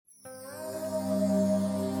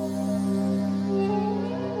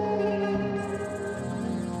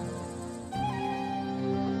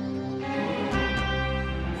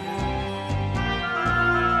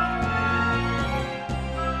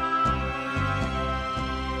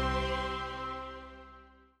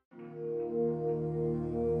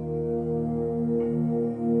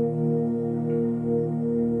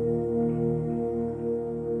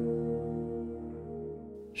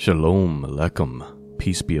Shalom Aleichem.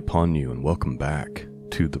 Peace be upon you and welcome back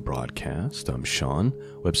to the broadcast. I'm Sean.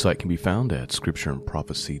 Website can be found at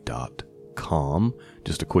scriptureandprophecy.com.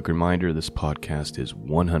 Just a quick reminder, this podcast is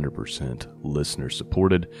 100% listener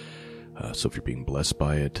supported. So if you're being blessed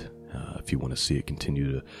by it, if you want to see it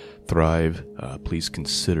continue to thrive, please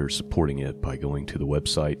consider supporting it by going to the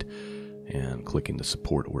website and clicking the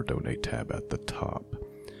support or donate tab at the top.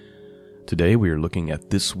 Today we are looking at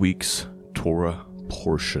this week's Torah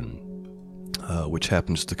portion, which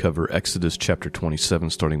happens to cover Exodus chapter 27,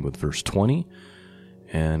 starting with verse 20,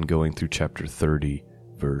 and going through chapter 30,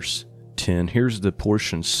 verse 10. Here's the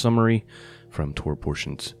portion summary from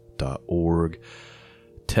TorahPortions.org.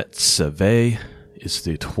 Tetzaveh is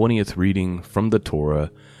the 20th reading from the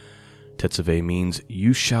Torah. Tetzaveh means,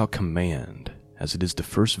 you shall command, as it is the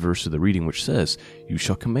first verse of the reading, which says, you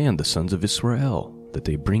shall command the sons of Israel that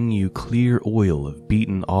they bring you clear oil of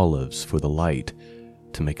beaten olives for the light,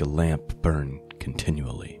 to make a lamp burn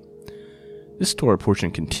continually. This Torah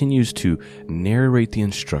portion continues to narrate the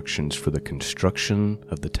instructions for the construction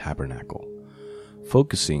of the tabernacle,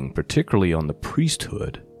 focusing particularly on the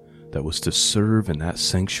priesthood that was to serve in that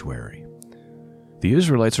sanctuary. The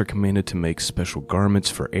Israelites are commanded to make special garments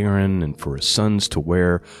for Aaron and for his sons to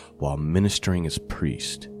wear while ministering as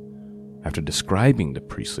priest. After describing the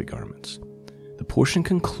priestly garments, the portion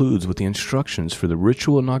concludes with the instructions for the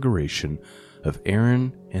ritual inauguration of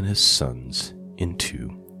Aaron and his sons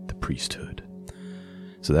into the priesthood.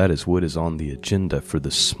 So that is what is on the agenda for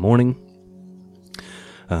this morning.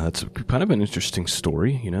 It's kind of an interesting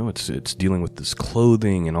story, it's dealing with this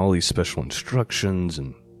clothing and all these special instructions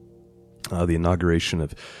and the inauguration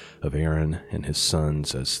of Aaron and his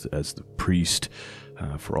sons as the priest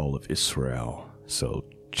for all of Israel. So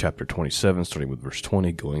chapter 27, starting with verse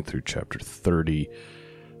 20, going through chapter 30,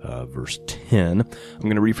 verse 10. I'm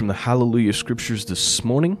going to read from the Hallelujah Scriptures this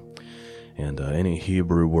morning, and any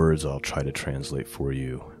Hebrew words I'll try to translate for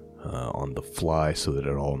you on the fly so that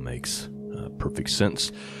it all makes perfect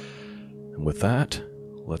sense. And with that,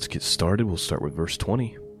 let's get started. We'll start with verse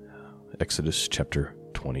 20, Exodus chapter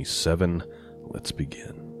 27. Let's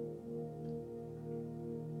begin.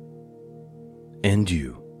 And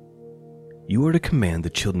you are to command the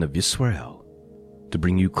children of Israel to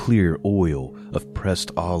bring you clear oil of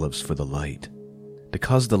pressed olives for the light, to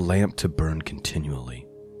cause the lamp to burn continually.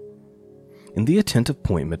 In the tent of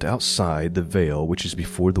appointment outside the veil which is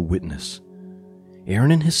before the witness,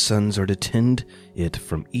 Aaron and his sons are to tend it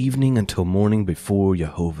from evening until morning before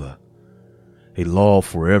Jehovah, a law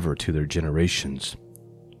forever to their generations,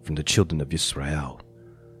 from the children of Israel.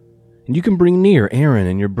 And you can bring near Aaron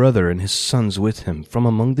and your brother and his sons with him from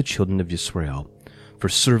among the children of Israel, for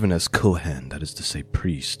serving as Kohen, that is to say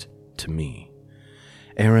priest, to me.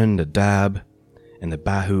 Aaron, Nadab, and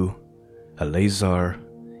Abihu, Eleazar,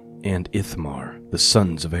 and Ithamar, the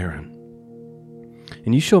sons of Aaron.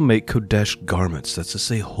 And you shall make Kodesh garments, that's to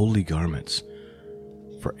say holy garments,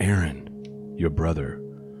 for Aaron, your brother,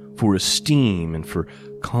 for esteem and for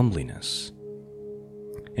comeliness.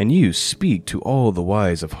 And you speak to all the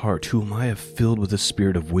wise of heart, whom I have filled with the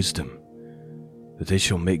spirit of wisdom, that they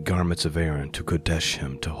shall make garments of Aaron to Kodesh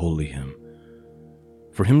him, to holy him,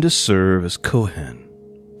 for him to serve as Kohen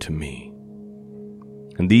to me.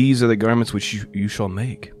 And these are the garments which you shall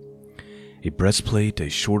make: a breastplate, a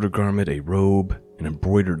shorter garment, a robe, an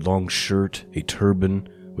embroidered long shirt, a turban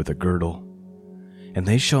with a girdle. And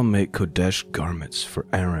they shall make Kodesh garments for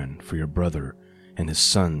Aaron, for your brother, and his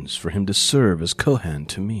sons, for him to serve as Kohen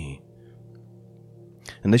to me.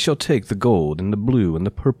 And they shall take the gold, and the blue, and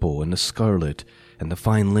the purple, and the scarlet, and the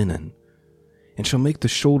fine linen, and shall make the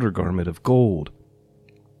shoulder garment of gold,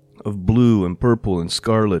 of blue, and purple, and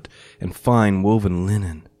scarlet, and fine woven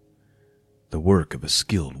linen, the work of a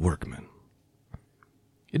skilled workman.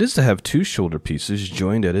 It is to have 2 shoulder pieces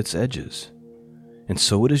joined at its edges, and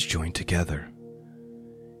so it is joined together.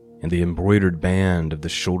 And the embroidered band of the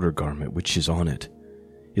shoulder garment which is on it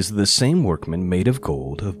is the same workman, made of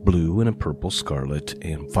gold, of blue, and of purple, scarlet,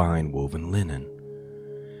 and fine woven linen.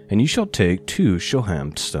 And you shall take 2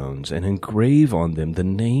 shoham stones, and engrave on them the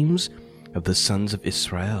names of the sons of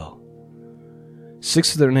Israel,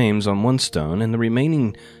 6 of their names on one stone, and the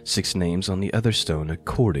remaining 6 names on the other stone,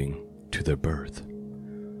 according to their birth.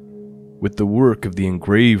 With the work of the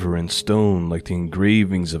engraver in stone, like the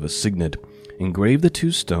engravings of a signet, engrave the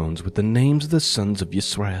 2 stones with the names of the sons of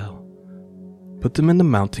Israel. Put them in the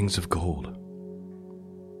mountings of gold.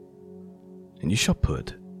 And you shall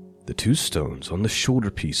put the 2 stones on the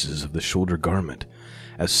shoulder pieces of the shoulder garment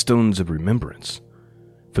as stones of remembrance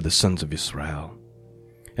for the sons of Israel.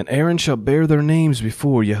 And Aaron shall bear their names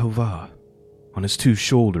before Jehovah on his 2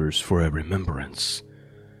 shoulders for a remembrance.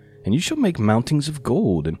 And you shall make mountings of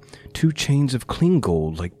gold, and 2 chains of clean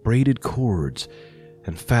gold like braided cords,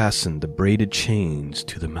 and fasten the braided chains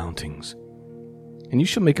to the mountings. And you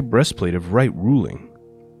shall make a breastplate of right ruling,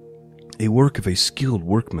 a work of a skilled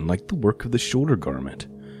workman like the work of the shoulder garment.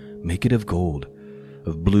 Make it of gold,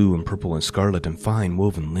 of blue and purple and scarlet and fine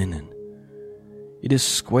woven linen. It is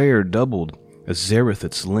square doubled, a zereth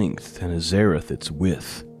its length, and a zereth its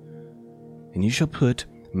width. And you shall put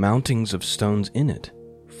mountings of stones in it,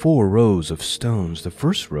 4 rows of stones. The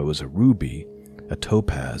first row is a ruby, a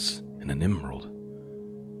topaz, and an emerald.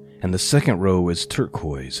 And the second row is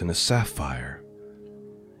turquoise, and a sapphire,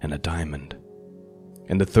 and a diamond.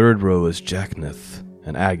 And the third row is jacinth,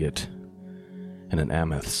 an agate, and an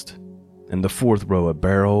amethyst. And the fourth row a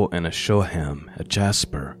beryl, and a shoham, a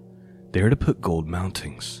jasper. They are to put gold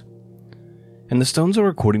mountings. And the stones are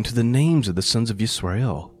according to the names of the sons of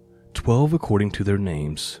Yisrael, 12 according to their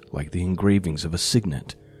names, like the engravings of a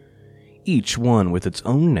signet, each one with its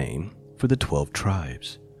own name for the 12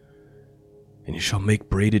 tribes. And you shall make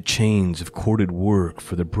braided chains of corded work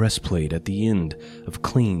for the breastplate at the end of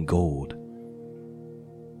clean gold.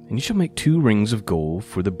 And you shall make 2 rings of gold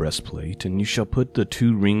for the breastplate, and you shall put the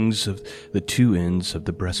 2 rings of the 2 ends of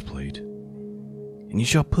the breastplate. And you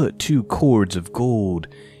shall put 2 cords of gold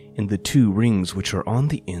in the 2 rings which are on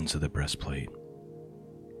the ends of the breastplate.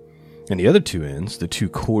 And the other 2 ends, the 2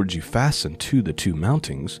 cords you fasten to the 2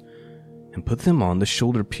 mountings, and put them on the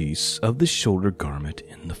shoulder piece of the shoulder garment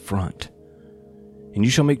in the front. And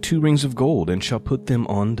you shall make 2 rings of gold, and shall put them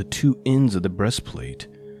on the 2 ends of the breastplate,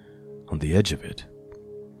 on the edge of it,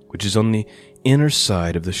 which is on the inner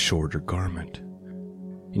side of the shoulder garment.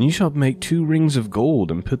 And you shall make 2 rings of gold,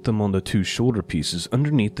 and put them on the 2 shoulder pieces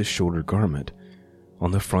underneath the shoulder garment,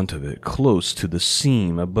 on the front of it, close to the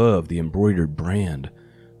seam above the embroidered brand,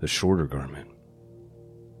 the shoulder garment.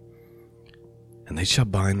 And they shall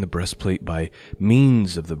bind the breastplate by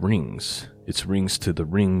means of the rings, its rings to the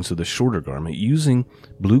rings of the shoulder garment, using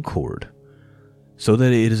blue cord, so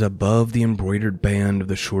that it is above the embroidered band of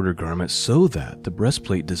the shoulder garment, so that the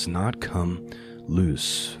breastplate does not come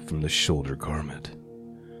loose from the shoulder garment.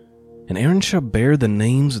 And Aaron shall bear the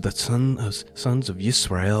names of the sons of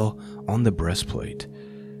Yisrael on the breastplate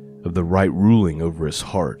of the right ruling over his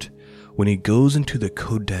heart, when he goes into the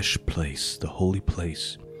Kodesh place, the holy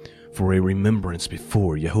place, for a remembrance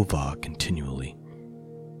before Yehovah continually.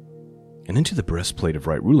 And into the breastplate of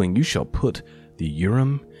right ruling you shall put the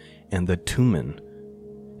Urim and the Thummim,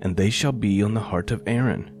 and they shall be on the heart of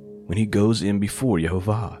Aaron when he goes in before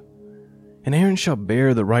Yehovah. And Aaron shall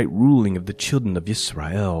bear the right ruling of the children of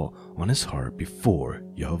Yisrael on his heart before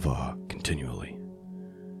Yehovah continually.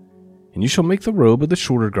 And you shall make the robe of the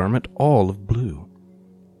shoulder garment all of blue.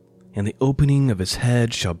 And the opening of his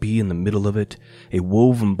head shall be in the middle of it, a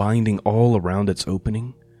woven binding all around its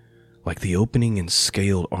opening, like the opening in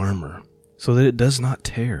scaled armor, so that it does not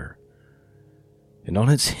tear. And on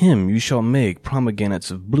its hem you shall make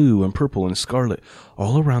pomegranates of blue and purple and scarlet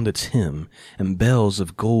all around its hem, and bells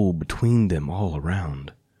of gold between them all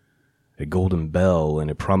around. A golden bell and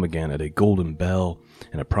a pomegranate, a golden bell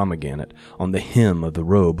and a pomegranate on the hem of the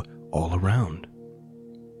robe all around.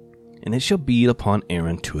 And it shall be upon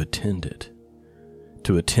Aaron to attend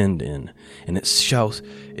in, and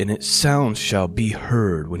its sound shall be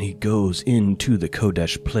heard when he goes into the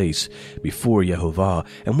Kodesh place before Yehovah,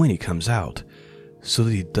 and when he comes out, so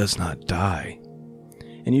that he does not die.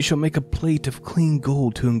 And you shall make a plate of clean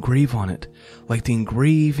gold to engrave on it, like the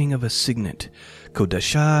engraving of a signet,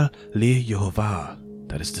 Kodashah le Yehovah,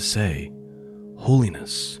 that is to say,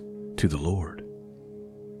 holiness to the Lord.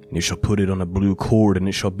 And you shall put it on a blue cord, and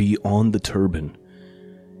it shall be on the turban.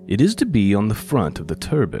 It is to be on the front of the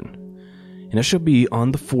turban, and it shall be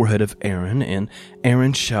on the forehead of Aaron, and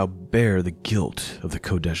Aaron shall bear the guilt of the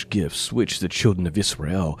Kodesh gifts, which the children of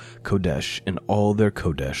Israel Kodesh in all their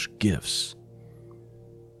Kodesh gifts.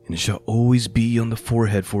 And it shall always be on the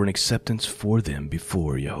forehead for an acceptance for them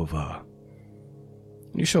before Yehovah.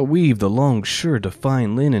 And you shall weave the long shirt of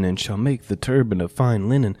fine linen, and shall make the turban of fine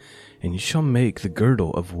linen, and you shall make the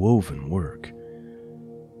girdle of woven work.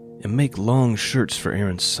 And make long shirts for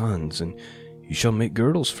Aaron's sons, and you shall make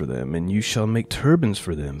girdles for them, and you shall make turbans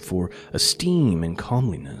for them for esteem and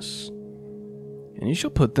comeliness. And you shall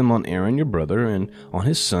put them on Aaron your brother, and on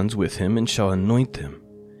his sons with him, and shall anoint them,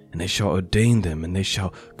 and they shall ordain them, and they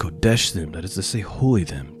shall kodesh them, that is to say, holy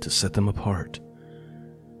them, to set them apart.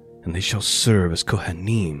 And they shall serve as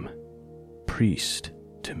Kohanim, priest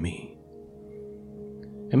to me.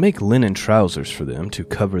 And make linen trousers for them to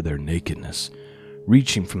cover their nakedness,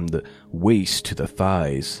 reaching from the waist to the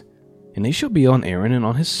thighs. And they shall be on Aaron and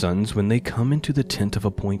on his sons when they come into the tent of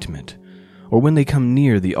appointment, or when they come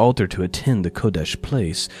near the altar to attend the Kodesh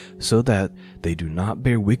place, so that they do not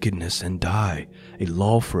bear wickedness and die, a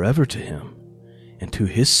law forever to him, and to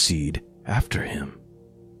his seed after him.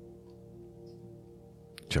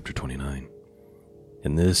 Chapter 29.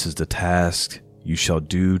 And this is the task you shall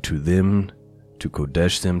do to them, to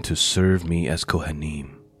Kodesh them to serve me as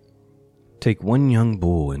Kohanim. Take 1 young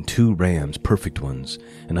bull and 2 rams, perfect ones,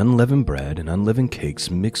 and unleavened bread and unleavened cakes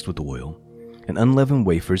mixed with oil, and unleavened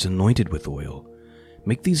wafers anointed with oil.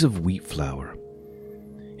 Make these of wheat flour.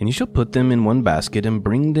 And you shall put them in 1 basket and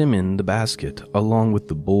bring them in the basket, along with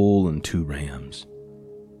the bull and 2 rams.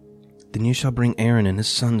 Then you shall bring Aaron and his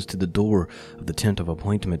sons to the door of the tent of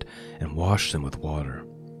appointment and wash them with water.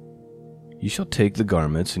 You shall take the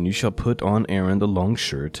garments, and you shall put on Aaron the long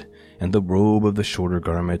shirt, and the robe of the shorter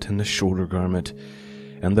garment, and the shorter garment,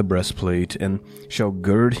 and the breastplate, and shall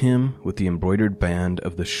gird him with the embroidered band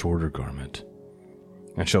of the shorter garment,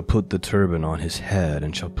 and shall put the turban on his head,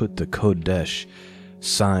 and shall put the Kodesh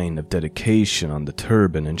sign of dedication on the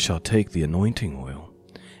turban, and shall take the anointing oil,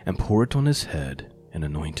 and pour it on his head, and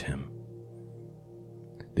anoint him.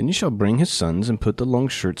 Then you shall bring his sons, and put the long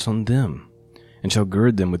shirts on them, and shall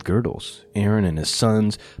gird them with girdles. Aaron and his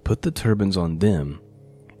sons put the turbans on them,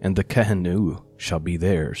 and the kahanu shall be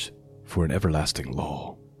theirs for an everlasting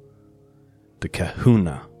law. The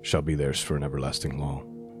kahuna shall be theirs for an everlasting law.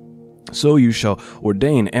 So you shall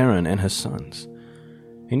ordain Aaron and his sons.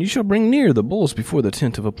 And you shall bring near the bulls before the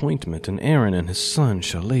tent of appointment, and Aaron and his sons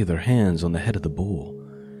shall lay their hands on the head of the bull,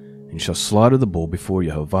 and you shall slaughter the bull before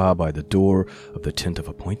Yehovah by the door of the tent of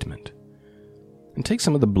appointment. And take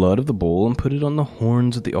some of the blood of the bull and put it on the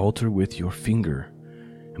horns of the altar with your finger,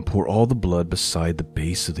 and pour all the blood beside the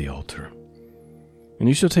base of the altar. And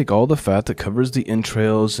you shall take all the fat that covers the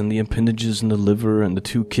entrails and the appendages and the liver and the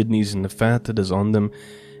 2 kidneys and the fat that is on them,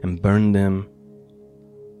 and burn them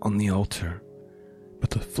on the altar. But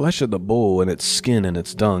the flesh of the bull and its skin and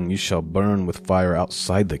its dung you shall burn with fire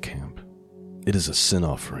outside the camp. It is a sin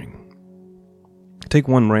offering. Take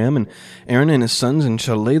 1 ram, and Aaron and his sons, and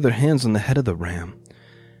shall lay their hands on the head of the ram.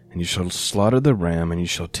 And you shall slaughter the ram, and you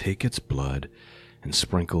shall take its blood, and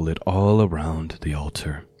sprinkle it all around the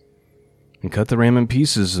altar. And cut the ram in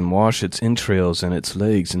pieces, and wash its entrails and its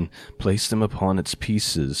legs, and place them upon its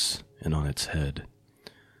pieces and on its head.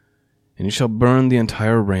 And you shall burn the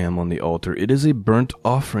entire ram on the altar. It is a burnt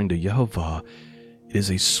offering to Yehovah. It is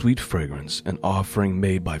a sweet fragrance, an offering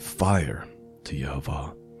made by fire to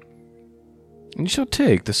Yehovah. And you shall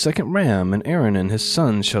take the 2nd ram, and Aaron and his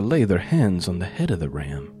sons shall lay their hands on the head of the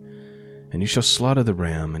ram. And you shall slaughter the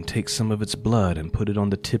ram, and take some of its blood, and put it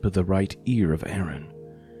on the tip of the right ear of Aaron,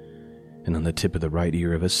 and on the tip of the right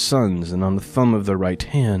ear of his sons, and on the thumb of the right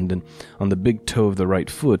hand, and on the big toe of the right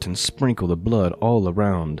foot, and sprinkle the blood all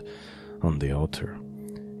around on the altar.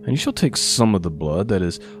 And you shall take some of the blood that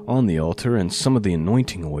is on the altar, and some of the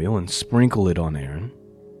anointing oil, and sprinkle it on Aaron,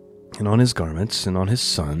 and on his garments, and on his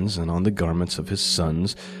sons, and on the garments of his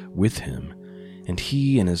sons with him. And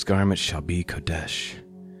he and his garments shall be Kodesh,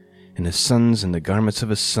 and his sons and the garments of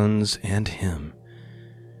his sons and him.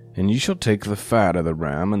 And you shall take the fat of the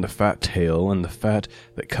ram, and the fat tail, and the fat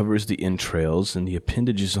that covers the entrails, and the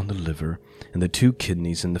appendages on the liver, and the 2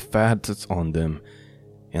 kidneys, and the fat that's on them,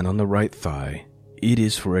 and on the right thigh. It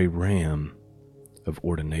is for a ram of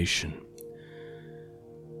ordination.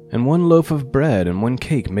 And 1 loaf of bread, and 1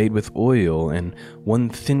 cake made with oil, and 1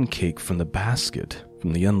 thin cake from the basket,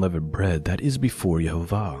 from the unleavened bread that is before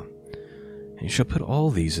Yehovah. And you shall put all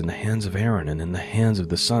these in the hands of Aaron and in the hands of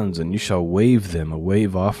the sons, and you shall wave them a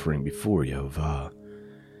wave offering before Yehovah.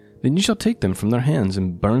 Then you shall take them from their hands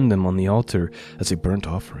and burn them on the altar as a burnt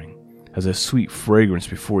offering, as a sweet fragrance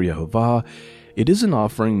before Yehovah. It is an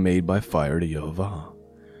offering made by fire to Yehovah.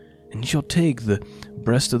 And you shall take the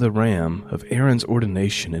breast of the ram of Aaron's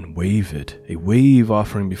ordination and wave it, a wave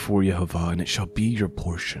offering before Yehovah, and it shall be your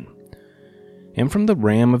portion. And from the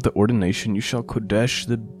ram of the ordination you shall kodesh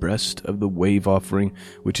the breast of the wave offering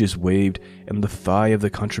which is waved, and the thigh of the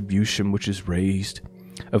contribution which is raised,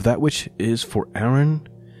 of that which is for Aaron,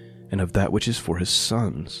 and of that which is for his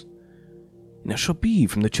sons. And it shall be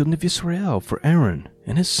from the children of Israel for Aaron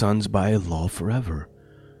and his sons by a law forever,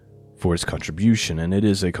 for his contribution, and it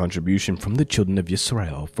is a contribution from the children of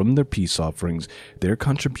Israel, from their peace offerings, their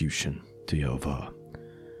contribution to Yehovah.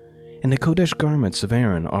 And the Kodesh garments of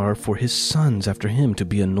Aaron are for his sons after him to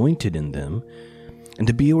be anointed in them, and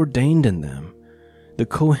to be ordained in them. The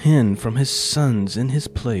Kohen from his sons in his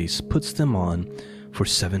place puts them on for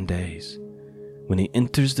 7 days, when he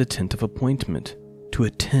enters the tent of appointment to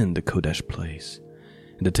attend the Kodesh place,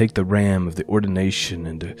 and to take the ram of the ordination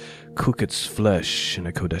and to cook its flesh in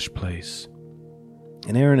a Kodesh place.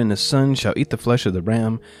 And Aaron and his sons shall eat the flesh of the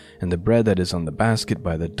ram, and the bread that is on the basket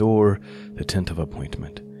by the door, the tent of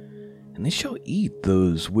appointment. And they shall eat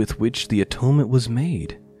those with which the atonement was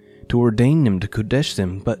made, to ordain them to Kodesh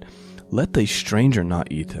them, but let the stranger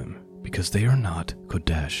not eat them, because they are not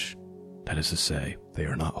Kodesh. That is to say, they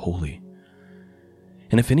are not holy.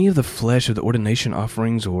 And if any of the flesh of the ordination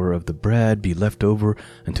offerings or of the bread be left over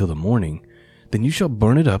until the morning, then you shall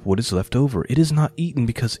burn it up what is left over. It is not eaten,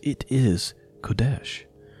 because it is Kodesh.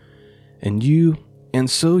 And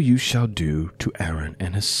so you shall do to Aaron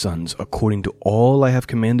and his sons according to all I have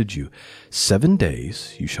commanded you. 7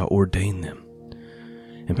 days you shall ordain them,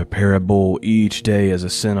 and prepare a bull each day as a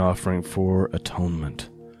sin offering for atonement.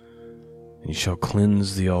 And you shall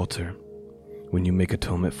cleanse the altar when you make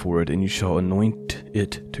atonement for it, and you shall anoint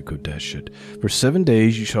it to Kodesh it. For 7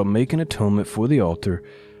 days you shall make an atonement for the altar,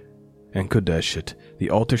 and Kodesh it.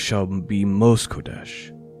 The altar shall be most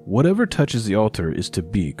Kodesh. Whatever touches the altar is to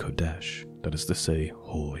be Kodesh, that is to say,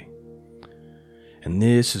 holy. And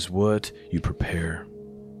this is what you prepare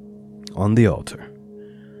on the altar: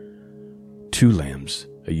 2 lambs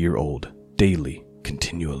a year old, daily,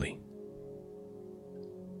 continually.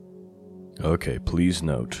 Okay, please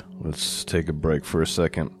note, let's take a break for a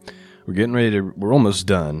second. We're almost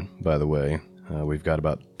done, by the way. We've got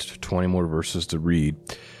about 20 more verses to read.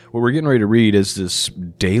 What we're getting ready to read is this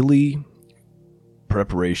daily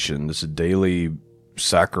preparation, this daily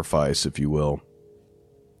sacrifice, if you will,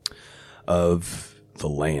 of the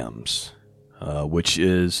lambs, which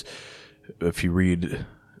is, if you read,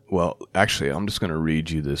 well, actually, I'm just going to read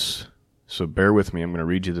you this. So bear with me. I'm going to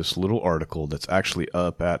read you this little article that's actually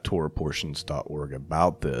up at TorahPortions.org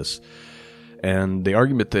about this. And the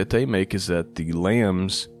argument that they make is that the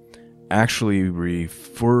lambs actually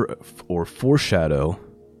refer or foreshadow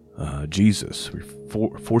Jesus,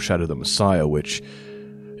 foreshadow the Messiah, which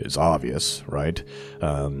is obvious, right?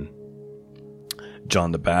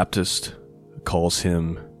 John the Baptist calls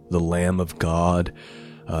him the Lamb of God.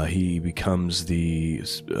 He becomes the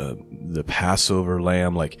Passover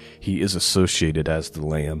lamb, like he is associated as the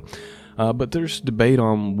lamb. But there's debate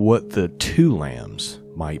on what the 2 lambs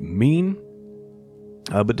might mean.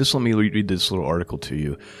 But just let me read this little article to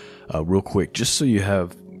you real quick, just so you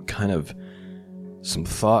have kind of some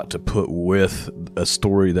thought to put with a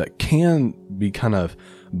story that can be kind of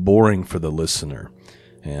boring for the listener.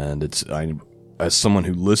 And as someone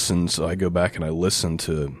who listens, I go back and I listen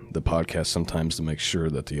to the podcast sometimes to make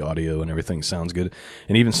sure that the audio and everything sounds good.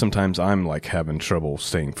 And even sometimes I'm like having trouble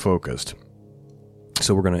staying focused.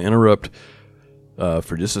 So we're going to interrupt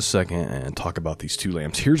for just a second and talk about these 2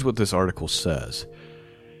 lambs. Here's what this article says.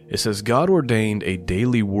 It says, God ordained a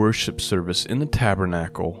daily worship service in the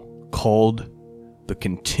tabernacle called the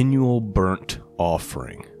continual burnt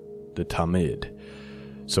offering, the Tamid.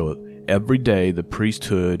 So every day the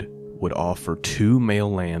priesthood would offer 2 male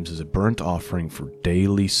lambs as a burnt offering for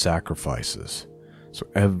daily sacrifices. So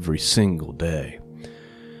every single day.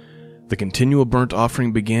 The continual burnt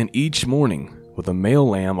offering began each morning with a male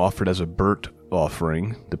lamb offered as a burnt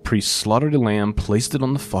offering. The priest slaughtered a lamb, placed it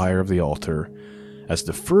on the fire of the altar as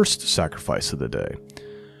the first sacrifice of the day.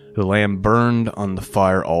 The lamb burned on the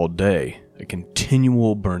fire all day, a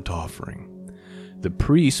continual burnt offering. The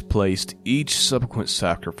priest placed each subsequent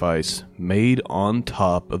sacrifice made on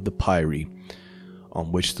top of the pyre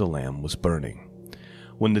on which the lamb was burning.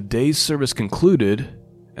 When the day's service concluded,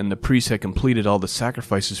 and the priest had completed all the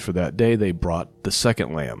sacrifices for that day, they brought the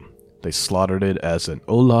second lamb. They slaughtered it as an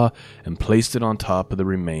olah and placed it on top of the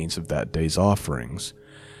remains of that day's offerings,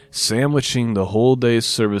 sandwiching the whole day's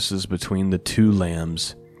services between the 2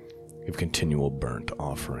 lambs of continual burnt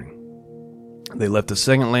offering. They left the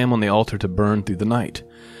second lamb on the altar to burn through the night.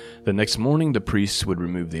 The next morning, the priests would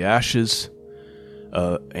remove the ashes,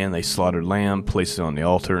 and they slaughtered lamb, placed it on the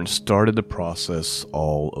altar, and started the process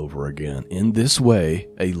all over again. In this way,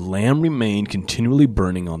 a lamb remained continually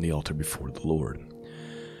burning on the altar before the Lord.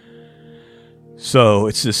 So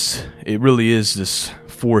it really is this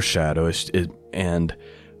foreshadow, and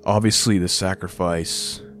obviously the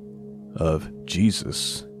sacrifice of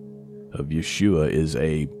Jesus, of Yeshua, is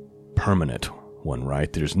a permanent one,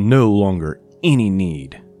 right? There's no longer any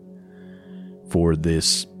need for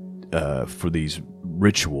this, for these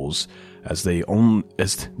rituals, as the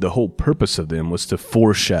whole purpose of them was to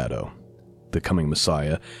foreshadow the coming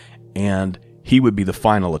Messiah, and he would be the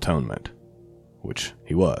final atonement, which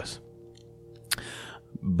he was.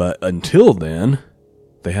 But until then,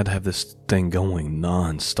 they had to have this thing going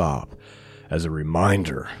non-stop as a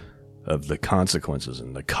reminder of the consequences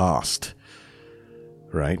and the cost,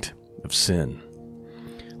 right, of sin.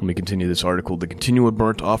 Let me continue this article. The continual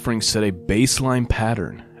burnt offering set a baseline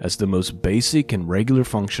pattern as the most basic and regular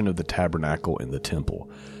function of the tabernacle in the temple.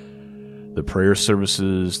 The prayer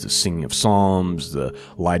services, the singing of psalms, the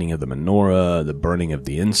lighting of the menorah, the burning of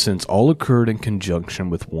the incense all occurred in conjunction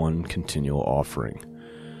with one continual offering.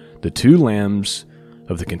 The 2 lambs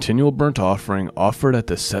of the continual burnt offering offered at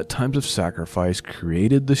the set times of sacrifice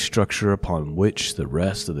created the structure upon which the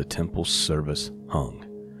rest of the temple service hung.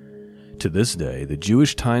 To this day, the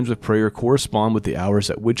Jewish times of prayer correspond with the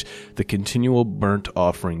hours at which the continual burnt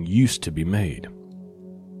offering used to be made.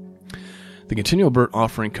 The continual burnt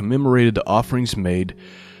offering commemorated the offerings made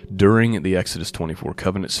during the Exodus 24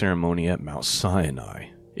 covenant ceremony at Mount Sinai.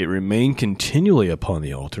 It remained continually upon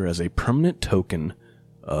the altar as a permanent token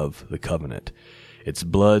of the covenant. Its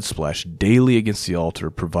blood splashed daily against the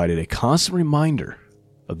altar provided a constant reminder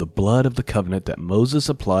of the blood of the covenant that Moses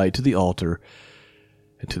applied to the altar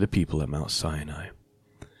and to the people at Mount Sinai.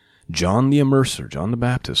 John the Immerser, John the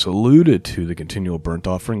Baptist, alluded to the continual burnt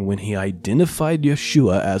offering when he identified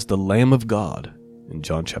Yeshua as the Lamb of God in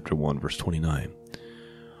John chapter 1, verse 29.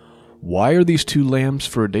 Why are these 2 lambs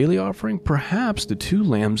for a daily offering? Perhaps the 2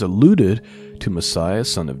 lambs alluded to Messiah,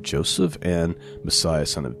 son of Joseph, and Messiah,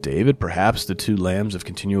 son of David. Perhaps the 2 lambs of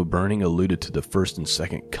continual burning alluded to the first and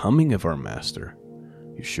second coming of our Master,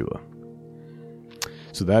 Yeshua.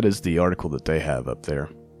 So that is the article that they have up there,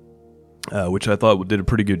 which I thought did a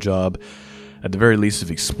pretty good job, at the very least,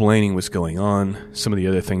 of explaining what's going on. Some of the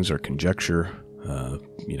other things are conjecture.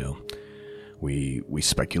 We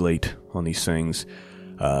speculate on these things.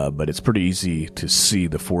 But it's pretty easy to see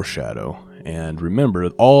the foreshadow. And remember,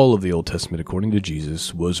 all of the Old Testament, according to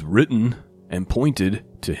Jesus, was written and pointed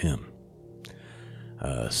to him.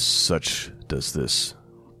 Such does this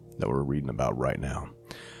that we're reading about right now.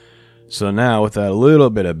 So now, with that little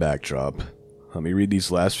bit of backdrop, let me read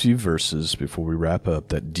these last few verses before we wrap up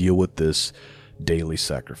that deal with this daily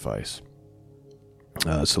sacrifice.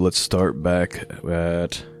 So let's start back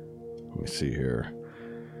at, let me see here.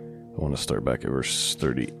 I want to start back at verse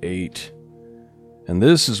 38. And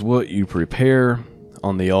this is what you prepare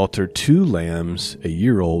on the altar: 2 lambs, a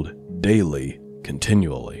year old, daily,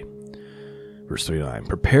 continually. Verse 39.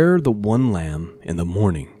 Prepare the 1 lamb in the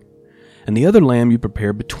morning, and the other lamb you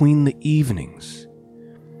prepare between the evenings.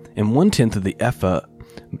 And 1/10 of the ephah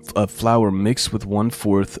of flour mixed with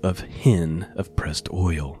 1/4 of hin of pressed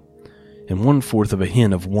oil, and 1/4 of a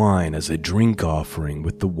hin of wine as a drink offering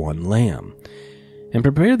with the 1 lamb. And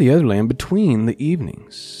prepare the other lamb between the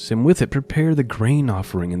evenings, and with it prepare the grain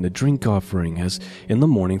offering and the drink offering as in the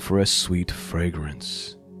morning for a sweet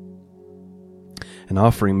fragrance, an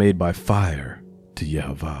offering made by fire to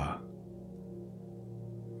Yehovah,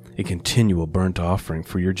 a continual burnt offering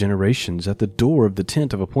for your generations at the door of the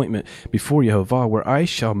tent of appointment before Yehovah, where I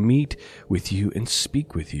shall meet with you and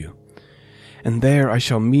speak with you. And there I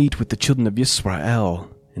shall meet with the children of Yisrael,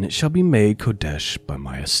 and it shall be made Kodesh by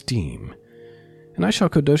my esteem. And I shall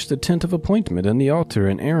Kodesh the tent of appointment and the altar,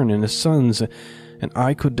 and Aaron and his sons, and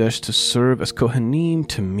I Kodesh to serve as Kohanim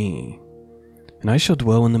to me. And I shall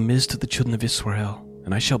dwell in the midst of the children of Israel,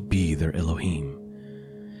 and I shall be their Elohim.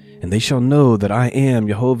 And they shall know that I am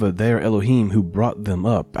Yehovah their Elohim, who brought them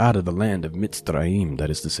up out of the land of Mitzrayim, that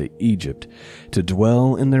is to say, Egypt, to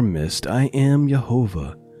dwell in their midst. I am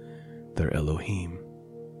Yehovah their Elohim.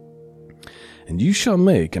 And you shall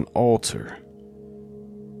make an altar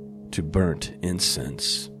to burnt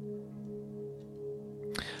incense.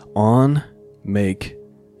 Make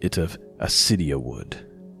it of acacia wood,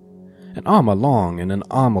 an amma long and an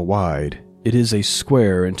amma wide. It is a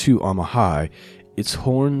square and 2 amma high, its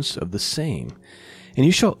horns of the same. And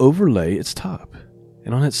you shall overlay its top,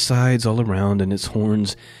 and on its sides all around, and its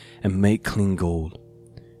horns, and make clean gold.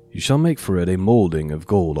 You shall make for it a molding of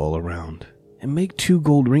gold all around, and make 2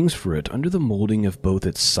 gold rings for it under the molding of both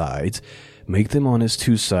its sides. Make them on its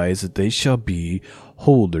 2 sides, that they shall be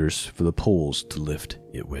holders for the poles to lift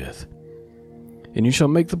it with. And you shall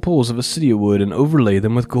make the poles of acacia wood, and overlay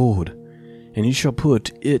them with gold. And you shall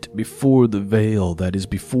put it before the veil that is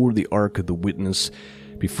before the ark of the witness,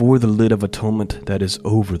 before the lid of atonement that is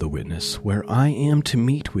over the witness, where I am to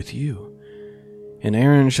meet with you. And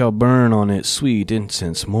Aaron shall burn on it sweet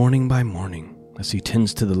incense morning by morning. As he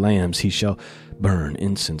tends to the lambs, he shall burn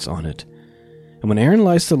incense on it. And when Aaron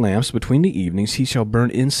lights the lamps between the evenings, he shall burn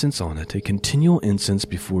incense on it, a continual incense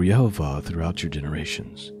before Yehovah throughout your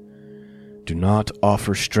generations. Do not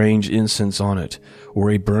offer strange incense on it, or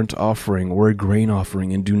a burnt offering, or a grain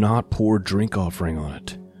offering, and do not pour drink offering on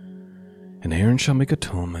it. And Aaron shall make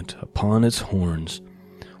atonement upon its horns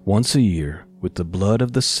once a year with the blood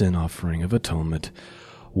of the sin offering of atonement.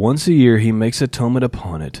 Once a year he makes atonement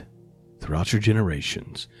upon it throughout your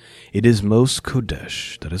generations. It is most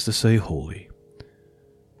Kodesh, that is to say holy,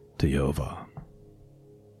 to Yehovah.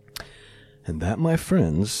 And that, my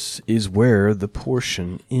friends, is where the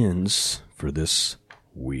portion ends for this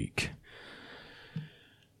week.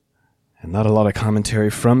 And not a lot of commentary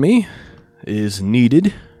from me is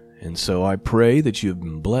needed, and so I pray that you have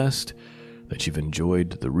been blessed, that you've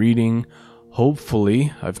enjoyed the reading.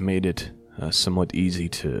 Hopefully, I've made it somewhat easy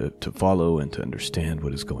to follow and to understand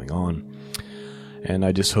what is going on. And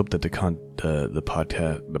I just hope that the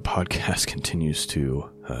podcast continues to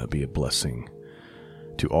be a blessing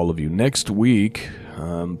to all of you. Next week,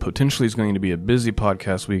 potentially is going to be a busy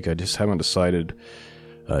podcast week. I just haven't decided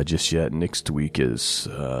just yet. Next week is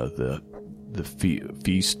the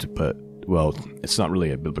feast, but, well, it's not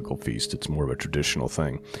really a biblical feast. It's more of a traditional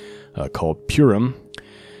thing called Purim.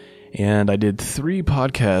 And I did 3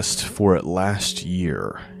 podcasts for it last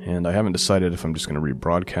year, and I haven't decided if I'm just going to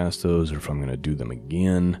rebroadcast those or if I'm going to do them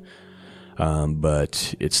again.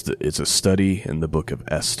 But it's a study in the book of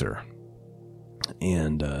Esther,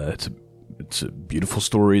 and it's a beautiful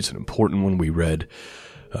story. It's an important one. We read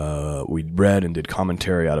and did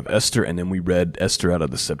commentary out of Esther, and then we read Esther out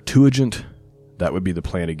of the Septuagint. That would be the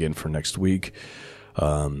plan again for next week,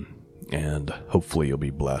 and hopefully you'll be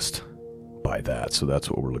blessed by that. So that's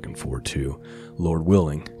what we're looking forward to, Lord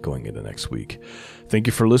willing, going into next week. Thank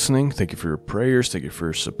you for listening. Thank you for your prayers. Thank you for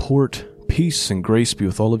your support. Peace and grace be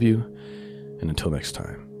with all of you. And until next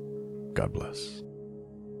time, God bless.